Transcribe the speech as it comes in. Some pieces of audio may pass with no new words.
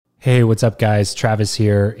Hey, what's up, guys? Travis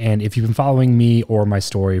here. And if you've been following me or my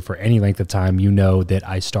story for any length of time, you know that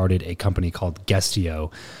I started a company called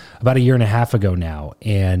Guestio about a year and a half ago now.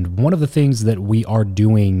 And one of the things that we are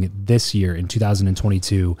doing this year in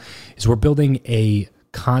 2022 is we're building a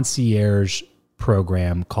concierge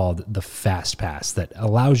program called the Fast Pass that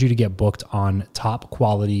allows you to get booked on top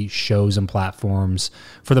quality shows and platforms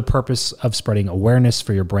for the purpose of spreading awareness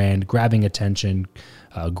for your brand, grabbing attention,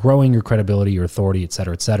 growing your credibility, your authority, et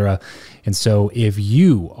cetera, et cetera. And so if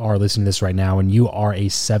you are listening to this right now and you are a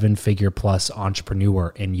 7-figure plus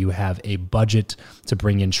entrepreneur and you have a budget to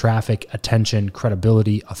bring in traffic, attention,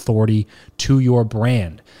 credibility, authority to your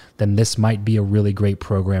brand, then this might be a really great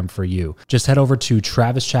program for you. Just head over to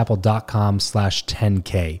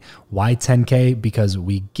travischappell.com/10K. Why 10K? Because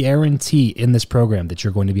we guarantee in this program that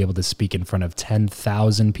you're going to be able to speak in front of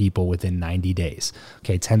 10,000 people within 90 days.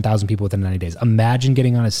 Okay, 10,000 people within 90 days. Imagine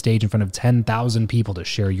getting on a stage in front of 10,000 people to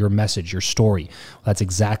share your message, your story. Well, that's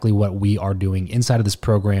exactly what we are doing inside of this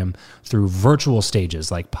program through virtual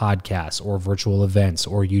stages like podcasts or virtual events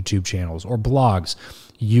or YouTube channels or blogs.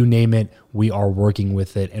 You name it, we are working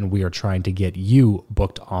with it, and we are trying to get you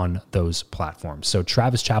booked on those platforms. So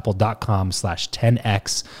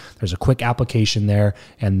travischappell.com/10X. There's a quick application there,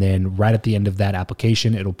 and then right at the end of that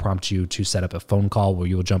application, it'll prompt you to set up a phone call where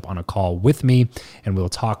you'll jump on a call with me, and we'll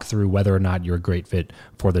talk through whether or not you're a great fit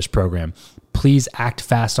for this program. Please act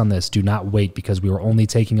fast on this. Do not wait, because we are only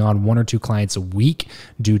taking on 1 or 2 clients a week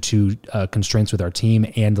due to constraints with our team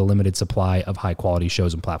and the limited supply of high quality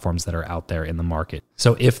shows and platforms that are out there in the market.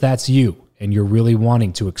 So if that's you and you're really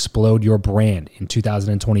wanting to explode your brand in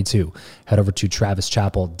 2022, head over to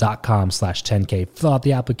travischappell.com/10K, fill out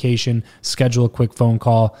the application, schedule a quick phone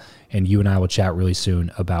call, and you and I will chat really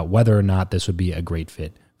soon about whether or not this would be a great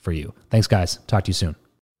fit for you. Thanks, guys. Talk to you soon.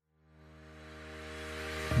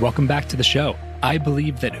 Welcome back to the show. I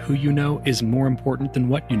believe that who you know is more important than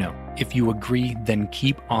what you know. If you agree, then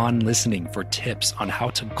keep on listening for tips on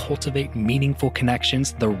how to cultivate meaningful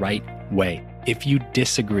connections the right way. If you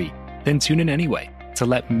disagree, then tune in anyway to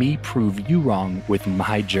let me prove you wrong with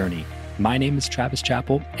my journey. My name is Travis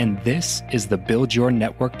Chappell, and this is the Build Your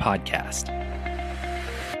Network podcast.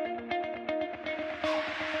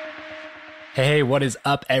 Hey, what is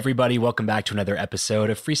up, everybody? Welcome back to another episode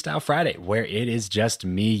of Freestyle Friday, where it is just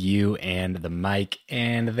me, you, and the mic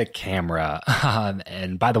and the camera.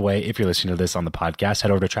 And by the way, if you're listening to this on the podcast,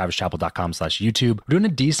 head over to travischappell.com/YouTube. We're doing a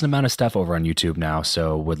decent amount of stuff over on YouTube now,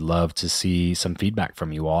 so would love to see some feedback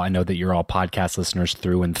from you all. I know that you're all podcast listeners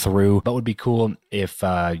through and through, but would be cool if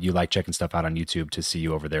you like checking stuff out on YouTube to see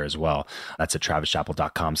you over there as well. That's at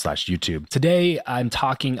travischappell.com/YouTube. Today, I'm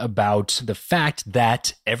talking about the fact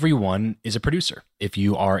that everyone is a producer. If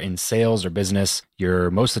you are in sales or business, you're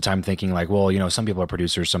most of the time thinking like, well, you know, some people are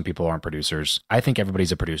producers, some people aren't producers. I think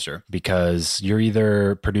everybody's a producer because you're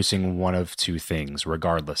either producing one of two things,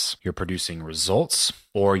 regardless. You're producing results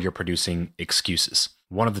or you're producing excuses.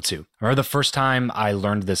 One of the two. I remember the first time I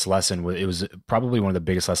learned this lesson, it was probably one of the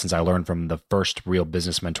biggest lessons I learned from the first real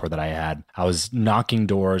business mentor that I had. I was knocking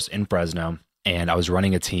doors in Fresno, and I was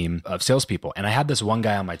running a team of salespeople. And I had this one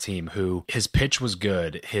guy on my team who his pitch was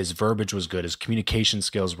good, his verbiage was good, his communication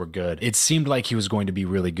skills were good. It seemed like he was going to be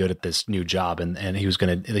really good at this new job and he was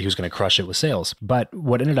gonna crush it with sales. But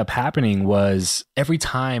what ended up happening was every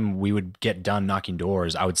time we would get done knocking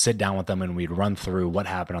doors, I would sit down with them and we'd run through what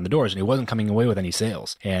happened on the doors, and he wasn't coming away with any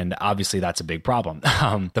sales. And obviously that's a big problem.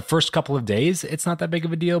 The first couple of days, it's not that big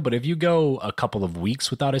of a deal, but if you go a couple of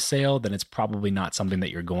weeks without a sale, then it's probably not something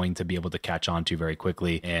that you're going to be able to catch on to very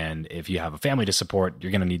quickly. And if you have a family to support,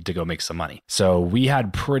 you're going to need to go make some money. So we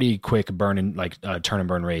had pretty quick turn and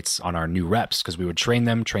burn rates on our new reps because we would train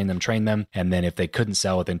them. And then if they couldn't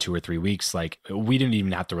sell within 2 or 3 weeks, like we didn't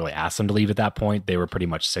even have to really ask them to leave at that point. They were pretty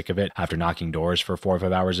much sick of it after knocking doors for 4 or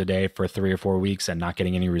 5 hours a day for 3 or 4 weeks and not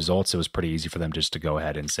getting any results. It was pretty easy for them just to go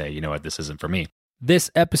ahead and say, you know what, this isn't for me.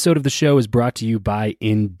 This episode of the show is brought to you by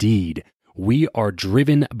Indeed. We are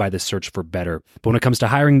driven by the search for better. But when it comes to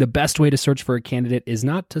hiring, the best way to search for a candidate is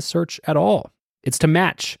not to search at all. It's to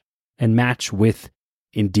match and match with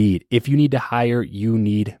Indeed. If you need to hire, you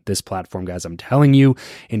need this platform, guys. I'm telling you,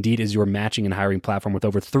 Indeed is your matching and hiring platform with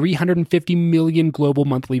over 350 million global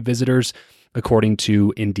monthly visitors, according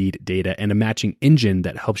to Indeed data, and a matching engine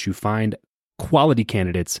that helps you find quality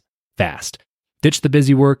candidates fast. Ditch the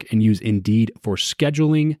busy work and use Indeed for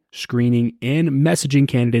scheduling, screening, and messaging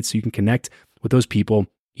candidates so you can connect with those people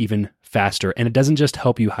even faster. And it doesn't just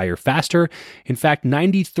help you hire faster. In fact,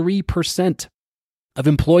 93% of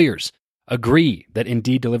employers agree that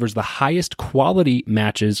Indeed delivers the highest quality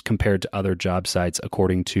matches compared to other job sites,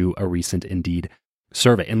 according to a recent Indeed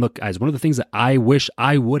survey. And look, guys, one of the things that I wish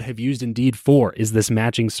I would have used Indeed for is this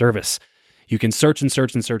matching service. You can search and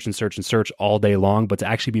search and search and search and search all day long, but to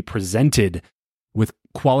actually be presented with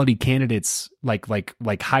quality candidates, like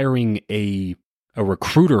hiring a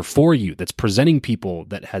recruiter for you that's presenting people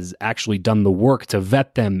that has actually done the work to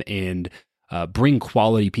vet them and bring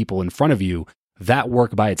quality people in front of you, that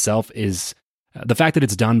work by itself is the fact that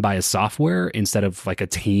it's done by a software instead of like a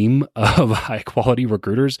team of high quality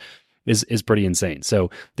recruiters is pretty insane. So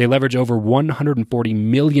they leverage over 140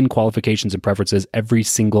 million qualifications and preferences every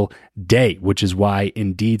single day, which is why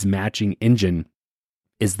Indeed's matching engine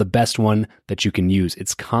is the best one that you can use.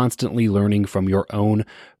 It's constantly learning from your own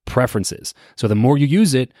preferences. So the more you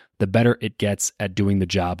use it, the better it gets at doing the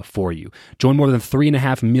job for you. Join more than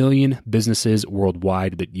 3.5 million businesses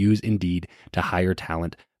worldwide that use Indeed to hire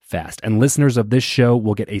talent fast. And listeners of this show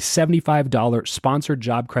will get a $75 sponsored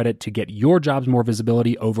job credit to get your jobs more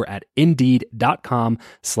visibility over at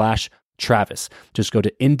Indeed.com/Travis. Just go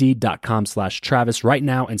to Indeed.com/Travis right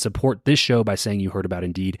now and support this show by saying you heard about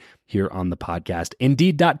Indeed here on the podcast.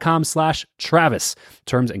 Indeed.com/Travis.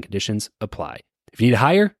 Terms and conditions apply. If you need to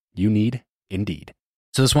hire, you need Indeed.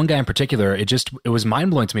 So this one guy in particular, it was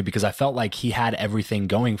mind-blowing to me because I felt like he had everything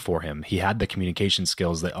going for him. He had the communication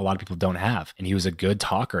skills that a lot of people don't have. And he was a good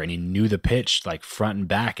talker and he knew the pitch like front and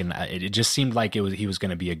back. And it just seemed like he was going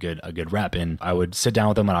to be a good rep. And I would sit down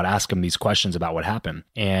with him and I'd ask him these questions about what happened.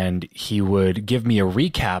 And he would give me a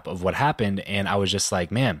recap of what happened. And I was just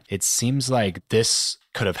like, man, it seems like this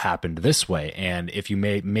could have happened this way. And if you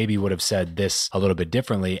maybe would have said this a little bit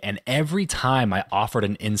differently. And every time I offered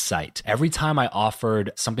an insight, every time I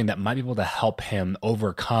offered something that might be able to help him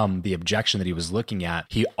overcome the objection that he was looking at,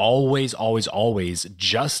 he always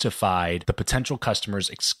justified the potential customer's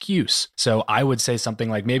excuse. So I would say something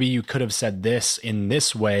like, maybe you could have said this in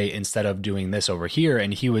this way instead of doing this over here.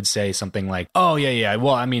 And he would say something like, oh yeah.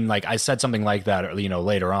 Well, I mean, like I said something like that,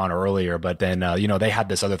 later on or earlier, but then, they had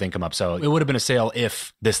this other thing come up. So it would have been a sale if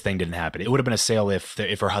this thing didn't happen. It would have been a sale if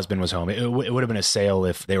her husband was home. It would have been a sale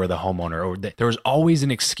if they were the homeowner. Or there was always an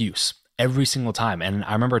excuse every single time. And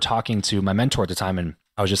I remember talking to my mentor at the time, and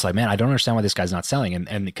I was just like, man, I don't understand why this guy's not selling.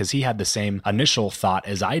 And because he had the same initial thought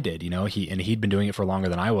as I did, he'd been doing it for longer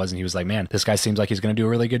than I was. And he was like, man, this guy seems like he's going to do a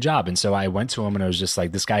really good job. And so I went to him and I was just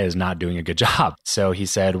like, this guy is not doing a good job. So he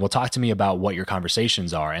said, well, talk to me about what your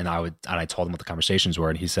conversations are. And I told him what the conversations were.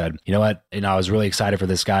 And he said, you know what? I was really excited for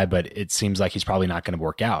this guy, but it seems like he's probably not going to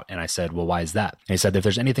work out. And I said, well, why is that? And he said, if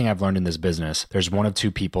there's anything I've learned in this business, there's one of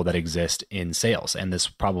two people that exist in sales. And this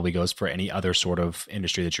probably goes for any other sort of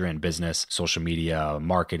industry that you're in, business, social media,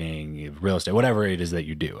 marketing, real estate, whatever it is that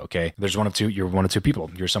you do. Okay. You're one of two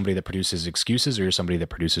people. You're somebody that produces excuses or you're somebody that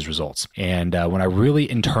produces results. And when I really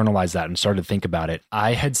internalized that and started to think about it,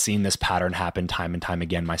 I had seen this pattern happen time and time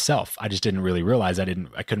again myself. I just didn't really realize I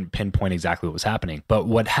couldn't pinpoint exactly what was happening. But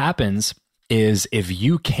what happens is if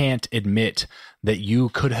you can't admit that you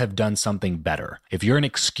could have done something better, if you're an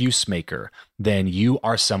excuse maker, then you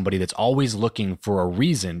are somebody that's always looking for a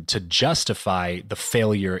reason to justify the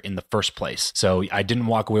failure in the first place. So I didn't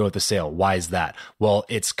walk away with the sale. Why is that? Well,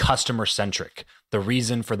 it's customer centric. The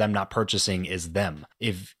reason for them not purchasing is them.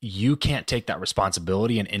 If you can't take that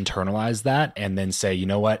responsibility and internalize that and then say, you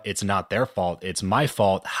know what, it's not their fault, it's my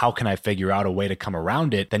fault, how can I figure out a way to come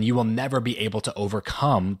around it? Then you will never be able to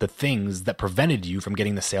overcome the things that prevented you from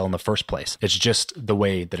getting the sale in the first place. It's just the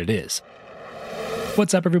way that it is.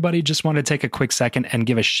 What's up, everybody? Just wanted to take a quick second and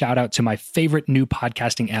give a shout out to my favorite new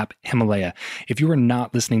podcasting app, Himalaya. If you are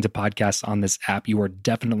not listening to podcasts on this app, you are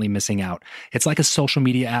definitely missing out. It's like a social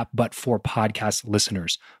media app, but for podcast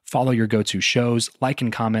listeners. Follow your go-to shows, like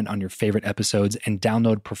and comment on your favorite episodes, and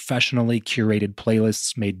download professionally curated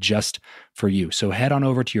playlists made just for you. So head on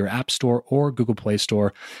over to your App Store or Google Play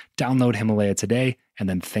Store, download Himalaya today, and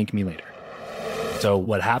then thank me later. So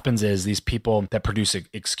what happens is these people that produce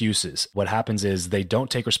excuses, what happens is they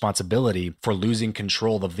don't take responsibility for losing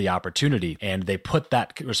control of the opportunity. And they put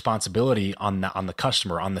that responsibility on the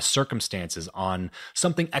customer, on the circumstances, on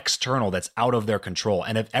something external that's out of their control.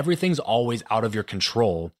 And if everything's always out of your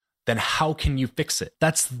control, then how can you fix it?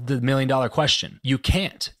 That's the $1 million question. You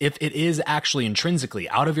can't. If it is actually intrinsically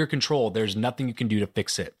out of your control, there's nothing you can do to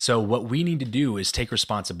fix it. So what we need to do is take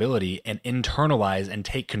responsibility and internalize and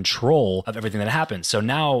take control of everything that happens. So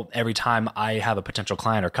now every time I have a potential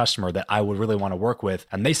client or customer that I would really want to work with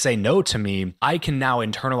and they say no to me, I can now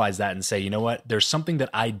internalize that and say, you know what? There's something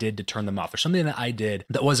that I did to turn them off. There's something that I did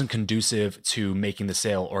that wasn't conducive to making the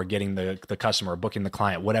sale or getting the customer or booking the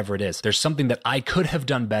client, whatever it is. There's something that I could have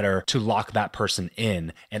done better to lock that person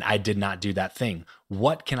in, and I did not do that thing.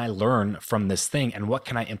 what can I learn from this thing and what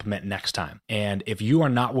can I implement next time? And if you are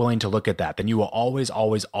not willing to look at that, then you will always,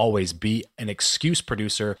 always, always be an excuse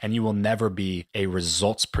producer and you will never be a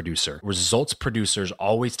results producer. Results producers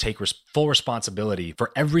always take full responsibility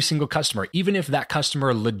for every single customer, even if that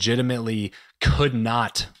customer legitimately could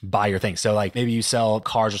not buy your thing. So like maybe you sell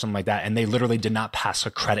cars or something like that and they literally did not pass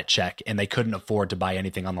a credit check and they couldn't afford to buy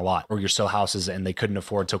anything on the lot, or you sell houses and they couldn't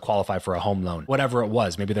afford to qualify for a home loan, whatever it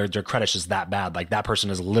was. Maybe their credit's just that bad. Like that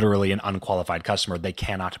person is literally an unqualified customer. They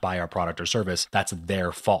cannot buy our product or service. That's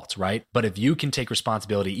their fault, right? But if you can take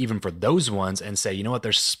responsibility even for those ones and say, you know what,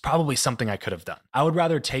 there's probably something I could have done. I would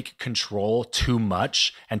rather take control too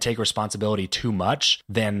much and take responsibility too much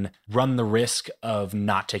than run the risk of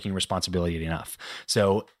not taking responsibility enough.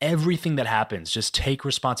 So everything that happens, just take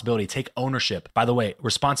responsibility, take ownership. By the way,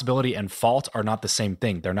 responsibility and fault are not the same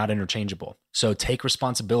thing. They're not interchangeable. So take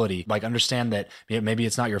responsibility, like understand that maybe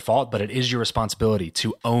it's not your fault, but it is your responsibility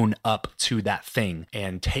to own up to that thing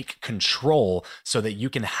and take control so that you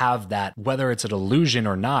can have that, whether it's an illusion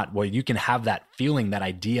or not, well, you can have that feeling, that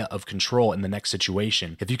idea of control in the next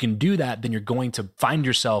situation. If you can do that, then you're going to find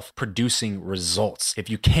yourself producing results. If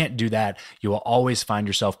you can't do that, you will always find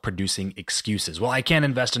yourself producing excuses. Well, I can't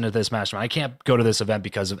invest into this mastermind. I can't go to this event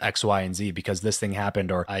because of X, Y, and Z because this thing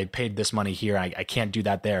happened, or I paid this money here. I can't do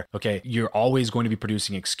that there. Okay. You're always going to be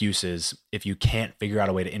producing excuses if you can't figure out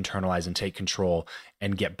a way to internalize and take control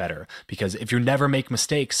and get better. Because if you never make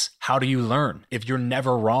mistakes, how do you learn? If you're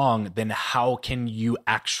never wrong, then how can you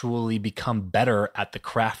actually become better at the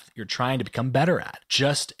craft you're trying to become better at?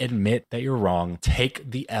 Just admit that you're wrong, take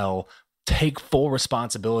the L, take full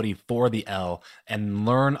responsibility for the L, and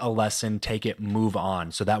learn a lesson, take it, move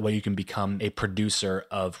on. So that way you can become a producer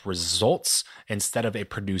of results instead of a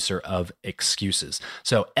producer of excuses.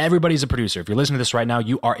 So everybody's a producer. If you're listening to this right now,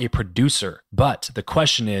 you are a producer. But the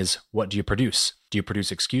question is, what do you produce? Do you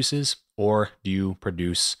produce excuses or do you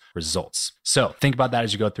produce results? So think about that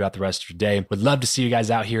as you go throughout the rest of your day. Would love to see you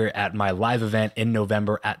guys out here at my live event in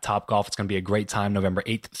November at Topgolf. It's going to be a great time, November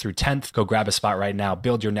 8th through 10th. Go grab a spot right now,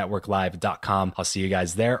 buildyournetworklive.com. I'll see you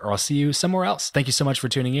guys there, or I'll see you somewhere else. Thank you so much for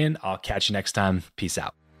tuning in. I'll catch you next time. Peace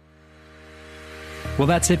out. Well,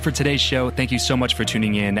 that's it for today's show. Thank you so much for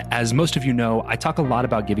tuning in. As most of you know, I talk a lot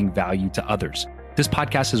about giving value to others. This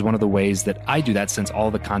podcast is one of the ways that I do that, since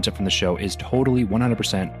all the content from the show is totally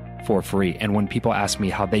 100% for free. And when people ask me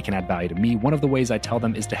how they can add value to me, one of the ways I tell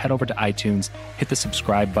them is to head over to iTunes, hit the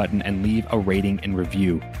subscribe button, and leave a rating and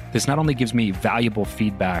review. This not only gives me valuable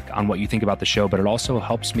feedback on what you think about the show, but it also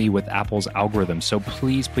helps me with Apple's algorithm. So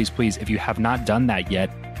please, please, please, if you have not done that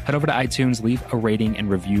yet, head over to iTunes, leave a rating and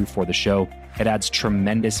review for the show. It adds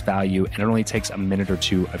tremendous value, and it only takes a minute or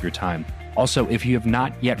two of your time. Also, if you have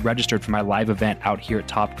not yet registered for my live event out here at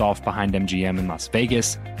Topgolf behind MGM in Las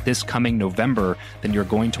Vegas this coming November, then you're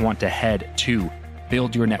going to want to head to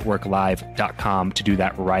buildyournetworklive.com to do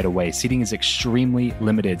that right away. Seating is extremely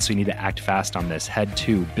limited, so you need to act fast on this. Head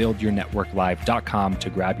to buildyournetworklive.com to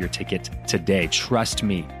grab your ticket today. Trust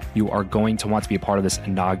me, you are going to want to be a part of this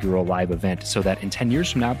inaugural live event so that in 10 years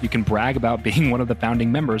from now, you can brag about being one of the founding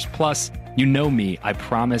members. Plus, you know me, I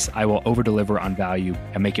promise I will over-deliver on value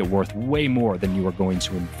and make it worth way more than you are going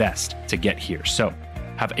to invest to get here. So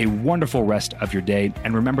have a wonderful rest of your day,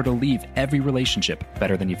 and remember to leave every relationship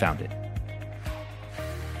better than you found it.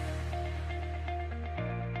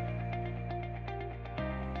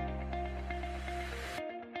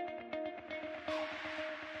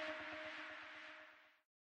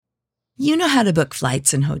 You know how to book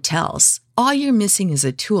flights and hotels. All you're missing is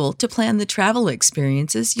a tool to plan the travel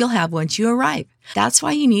experiences you'll have once you arrive. That's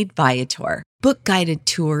why you need Viator. Book guided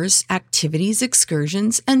tours, activities,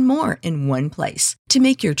 excursions, and more in one place to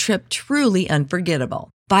make your trip truly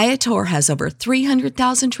unforgettable. Viator has over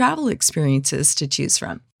 300,000 travel experiences to choose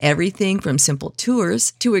from. Everything from simple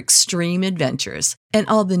tours to extreme adventures, and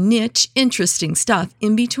all the niche, interesting stuff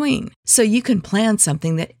in between. So you can plan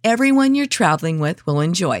something that everyone you're traveling with will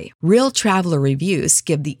enjoy. Real traveler reviews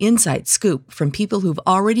give the inside scoop from people who've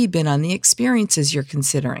already been on the experiences you're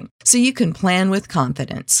considering, so you can plan with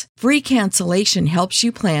confidence. Free cancellation helps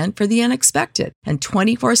you plan for the unexpected, and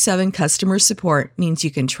 24/7 customer support means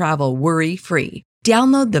you can travel worry-free.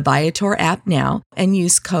 Download the Viator app now and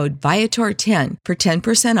use code Viator10 for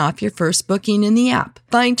 10% off your first booking in the app.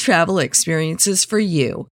 Find travel experiences for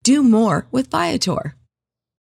you. Do more with Viator.